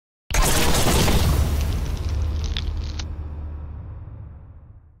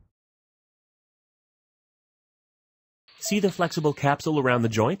See the flexible capsule around the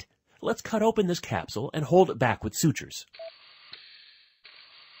joint? Let's cut open this capsule and hold it back with sutures.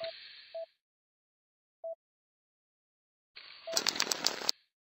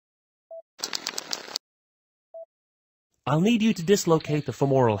 I'll need you to dislocate the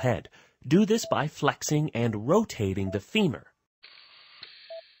femoral head. Do this by flexing and rotating the femur.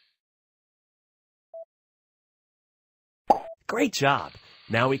 Great job!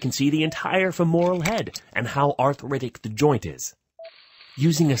 Now we can see the entire femoral head and how arthritic the joint is.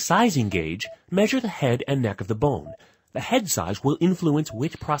 Using a sizing gauge, measure the head and neck of the bone. The head size will influence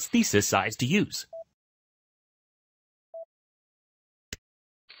which prosthesis size to use.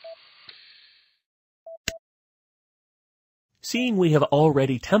 Seeing we have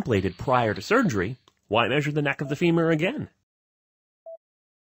already templated prior to surgery, why measure the neck of the femur again?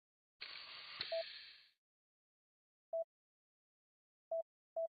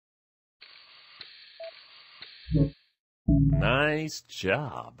 Nice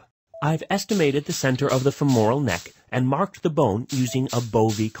job. I've estimated the center of the femoral neck and marked the bone using a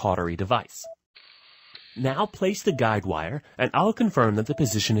Bovie-cautery device. Now place the guide wire and I'll confirm that the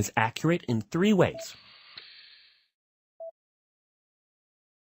position is accurate in 3 ways.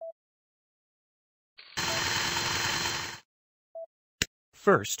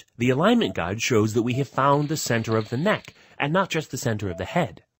 First, the alignment guide shows that we have found the center of the neck and not just the center of the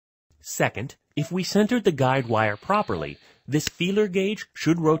head. Second, if we centered the guide wire properly, this feeler gauge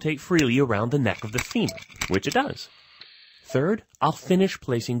should rotate freely around the neck of the femur, which it does. Third, I'll finish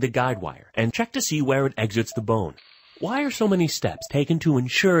placing the guide wire and check to see where it exits the bone. Why are so many steps taken to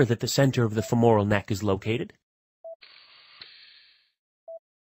ensure that the center of the femoral neck is located?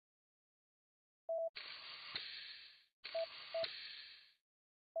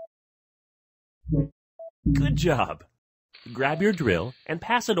 Good job! Grab your drill and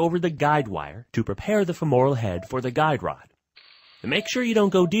pass it over the guide wire to prepare the femoral head for the guide rod. And make sure you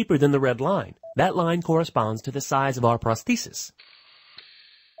don't go deeper than the red line. That line corresponds to the size of our prosthesis.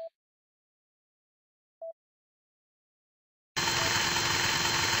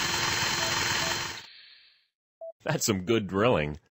 That's some good drilling.